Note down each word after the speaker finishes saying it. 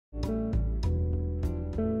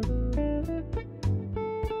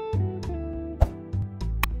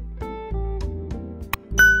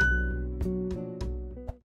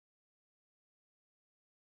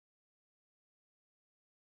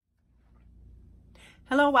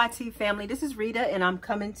Hello YT family, this is Rita and I'm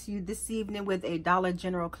coming to you this evening with a Dollar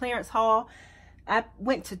General clearance haul. I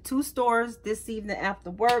went to 2 stores this evening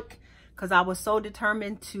after work because I was so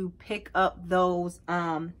determined to pick up those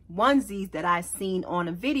onesies that I seen on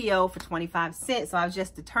a video for 25 cents. So I was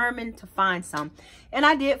just determined to find some. And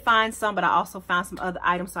I did find some, but I also found some other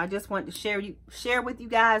items. So I just wanted to share with you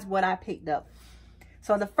guys what I picked up.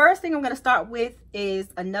 So the first thing I'm going to start with is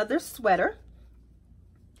another sweater.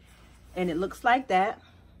 And it looks like that.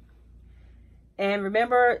 And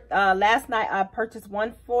remember, last night I purchased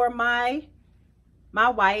one for my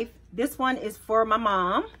wife. This one is for my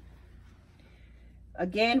mom.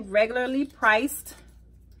 Again, regularly priced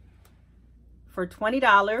for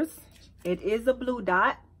 $20. It is a blue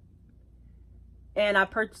dot. And I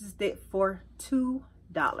purchased it for $2.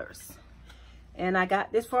 And I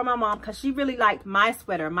got this for my mom because she really liked my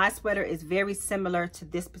sweater. My sweater is very similar to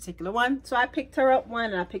this particular one. So I picked her up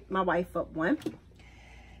one and I picked my wife up one.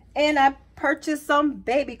 And I purchased some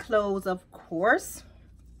baby clothes, of course.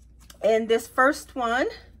 And this first one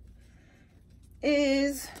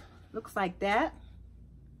looks like that.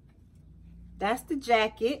 That's the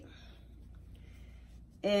jacket.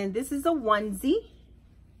 And this is a onesie.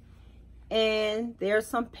 And there's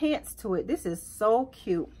some pants to it. This is so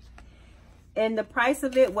cute. And the price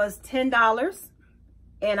of it was $10.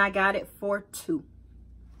 And I got it for $2.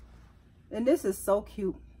 And this is so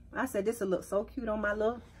cute. I said this will look so cute on my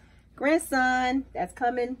little grandson that's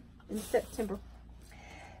coming in September.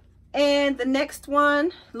 And the next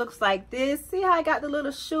one looks like this. See how I got the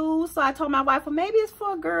little shoes? So I told my wife, well, maybe it's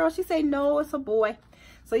for a girl. She said, no, it's a boy.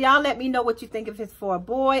 So y'all let me know what you think, if it's for a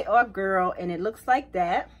boy or a girl. And it looks like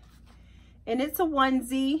that. And it's a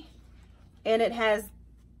onesie. And it has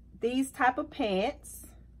these type of pants.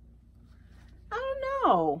 I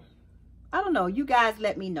don't know. You guys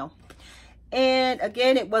let me know. And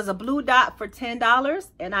again, it was a blue dot for $10.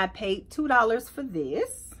 And I paid $2 for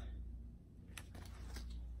this.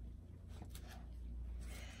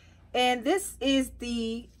 And this is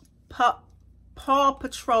the Paw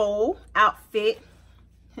Patrol outfit.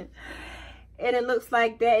 And it looks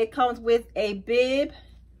like that. It comes with a bib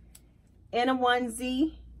and a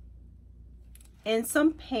onesie and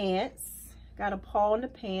some pants. Got a paw in the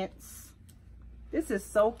pants. This is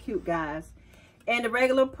so cute, guys. And the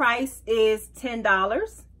regular price is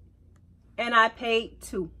 $10. And I paid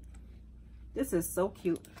 $2. This is so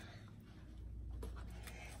cute.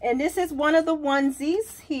 And this is one of the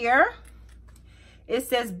onesies here. It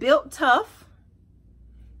says Built Tough.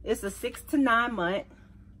 It's a 6 to 9 month.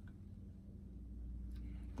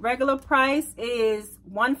 Regular price is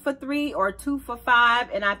 1 for $3 or 2 for $5.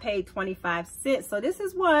 And I paid 25 cents. So this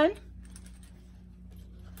is one.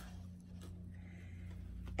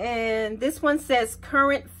 And this one says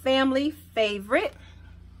Current Family Favorite.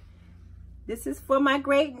 This is for my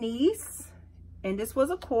great niece. And this was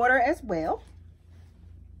a quarter as well.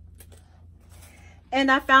 And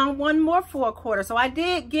I found one more for a quarter. So I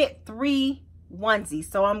did get 3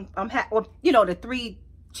 onesies. So the 3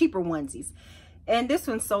 cheaper onesies. And this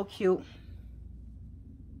one's so cute.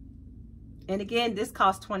 And again, this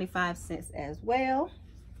cost 25 cents as well.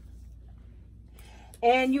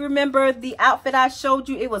 And you remember the outfit I showed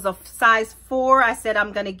you? It was a size 4. I said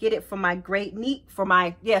I'm going to get it for my great niece.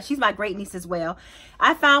 She's my great niece as well.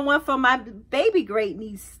 I found one for my baby great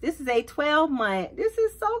niece. This is a 12-month. This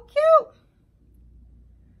is so cute.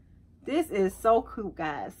 This is so cute,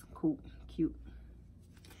 guys. Cute.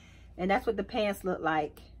 And that's what the pants look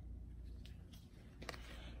like.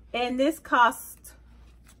 And this cost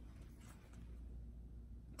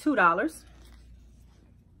 $2.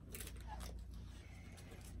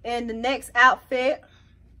 And the next outfit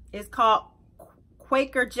is called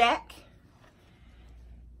Quaker Jack.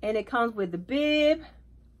 And it comes with the bib.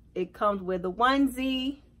 It comes with the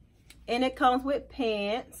onesie. And it comes with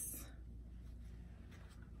pants.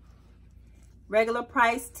 Regular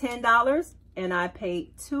price $10. And I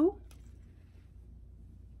paid $2.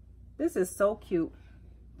 This is so cute.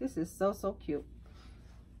 This is so cute.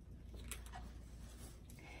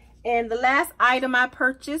 And the last item I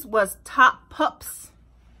purchased was Top Pups.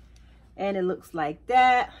 And it looks like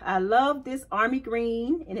that. I love this army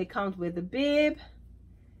green. And it comes with a bib.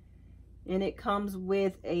 And it comes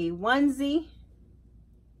with a onesie.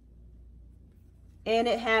 And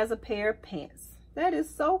it has a pair of pants. That is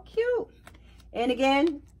so cute. And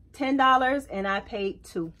again, $10. And I paid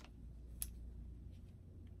 $2.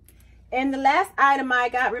 And the last item I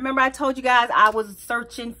got, remember I told you guys I was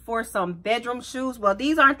searching for some bedroom shoes. Well,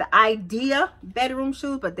 these aren't the idea bedroom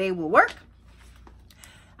shoes, but they will work.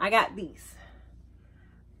 I got these.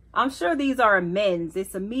 I'm sure these are a men's.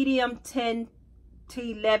 It's a medium 10 to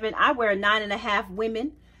 11. I wear 9.5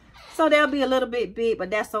 women, so they'll be a little bit big, but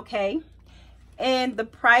that's okay. And the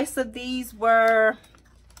price of these were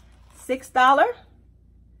 $6.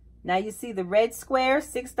 Now you see the red square,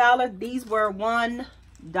 $6. These were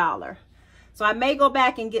 $1. So I may go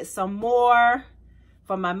back and get some more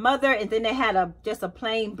for my mother. And then they had just a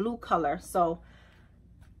plain blue color. So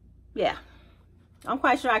yeah, I'm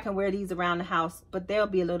quite sure I can wear these around the house, but they'll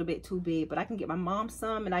be a little bit too big. But I can get my mom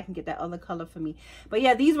some, and I can get that other color for me. But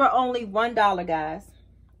yeah, these were only $1, guys.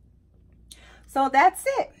 So that's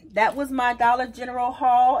it. That was my Dollar General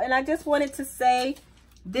haul. And I just wanted to say,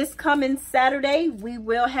 this coming Saturday, we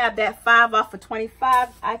will have that 5 off of 25.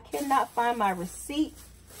 I cannot find my receipt,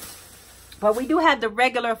 but we do have the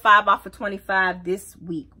regular 5 off of 25 this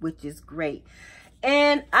week, which is great.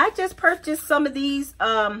 And I just purchased some of these.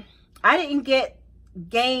 I didn't get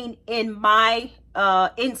Gain in my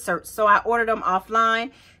inserts, so I ordered them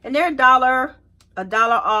offline, and they're $1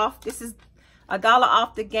 off. This is $1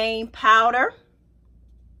 off the Gain powder.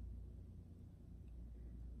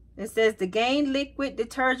 It says the Gain liquid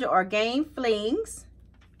detergent or Gain flings.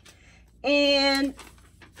 And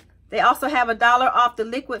they also have $1 off the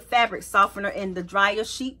liquid fabric softener in the dryer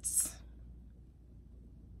sheets.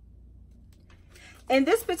 And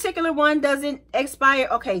this particular one doesn't expire.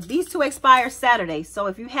 Okay, these two expire Saturday. So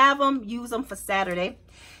if you have them, use them for Saturday.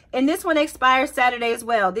 And this one expires Saturday as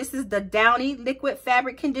well. This is the Downy liquid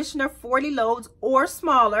fabric conditioner, 40 loads or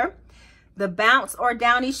smaller. The Bounce or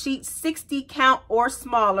Downy sheet, 60 count or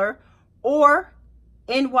smaller, or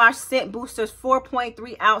In-Wash scent boosters,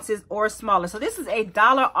 4.3 ounces or smaller. So this is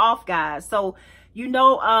 $1 off, guys. So you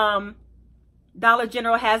know, Dollar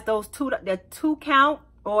General has those the 2 count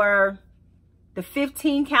or the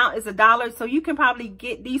 15 count is $1. So you can probably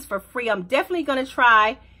get these for free. I'm definitely gonna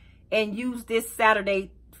try and use this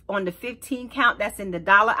Saturday on the 15 count that's in the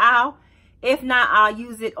dollar aisle. If not, I'll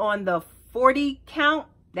use it on the 40 count.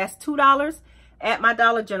 That's $2 at my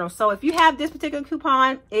Dollar General. So if you have this particular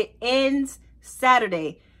coupon, it ends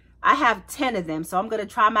Saturday. I have 10 of them, so I'm going to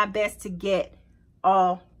try my best to get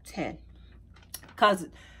all 10. Because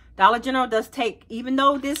Dollar General does take, even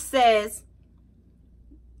though this says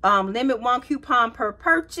limit 1 coupon per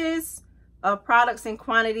purchase of products in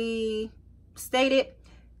quantity stated,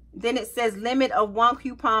 then it says limit of 1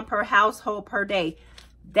 coupon per household per day.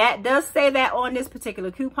 That does say that on this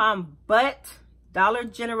particular coupon, but Dollar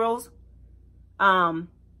General's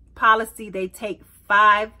policy, they take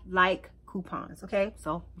 5 like coupons. Okay,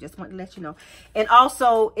 so just want to let you know. And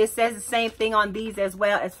also it says the same thing on these as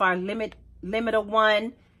well, as far as limit of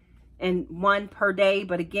 1 and 1 per day.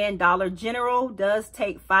 But again, Dollar General does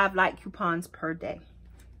take 5 like coupons per day.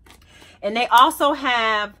 And they also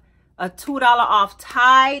have a $2 off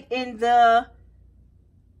Tide in the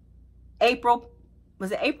April,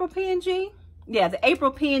 was it April P&G? Yeah, the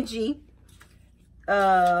April P&G.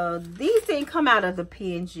 These didn't come out of the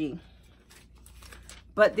P&G,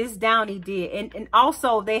 but this Downy did. And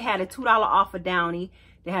also they had a $2 off of Downy.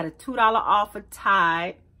 They had a $2 off of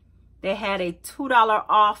Tide. They had a $2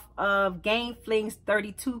 off of Gain Flings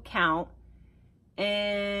 32 count.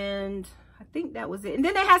 And I think that was it. And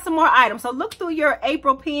then they had some more items. So look through your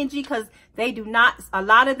April P&G, because they do not, a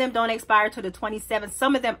lot of them don't expire till the 27th.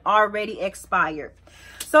 Some of them already expired.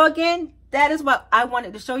 So again, that is what I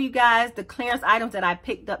wanted to show you guys, the clearance items that I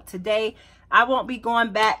picked up today. I won't be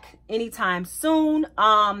going back anytime soon.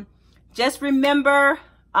 Just remember,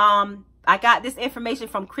 I got this information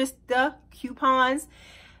from Krista Coupons.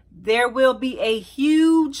 There will be a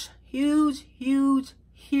huge, huge, huge,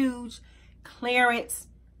 huge clearance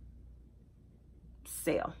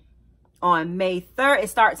sale on May 3rd. It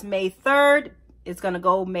starts May 3rd. It's going to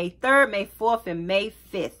go May 3rd, May 4th, and May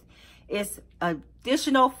 5th. It's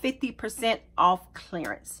additional 50% off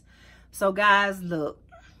clearance. So guys, look,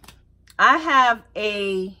 I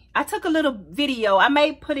took a little video. I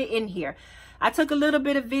may put it in here. I took a little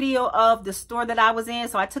bit of video of the store that I was in.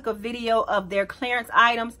 So I took a video of their clearance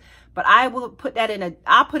items, but I will put that in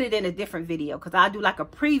I'll put it in a different video, because I do like a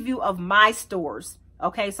preview of my stores.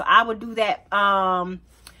 Okay, so I will do that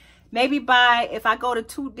maybe if I go to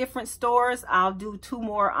 2 different stores, I'll do 2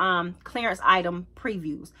 more clearance item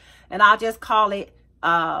previews, and I'll just call it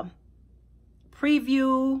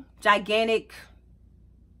preview gigantic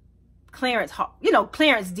clearance,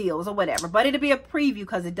 clearance deals or whatever. But it'll be a preview,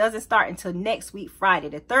 because it doesn't start until next week, Friday.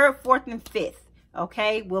 The 3rd, 4th, and 5th,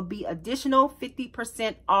 okay, will be additional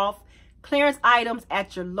 50% off clearance items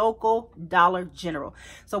at your local Dollar General.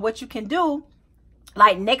 So what you can do,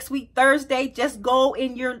 like next week, Thursday, just go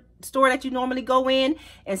in your store that you normally go in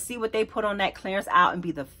and see what they put on that clearance out, and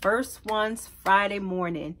be the first ones Friday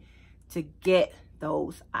morning to get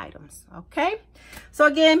those items. Okay, so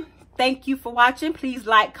again, thank you for watching. Please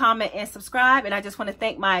like, comment, and subscribe. And I just want to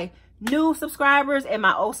thank my new subscribers and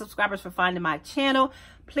my old subscribers for finding my channel.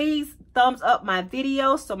 Please thumbs up my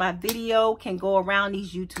video so my video can go around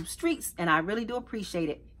these YouTube streets, and I really do appreciate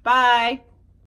it. Bye.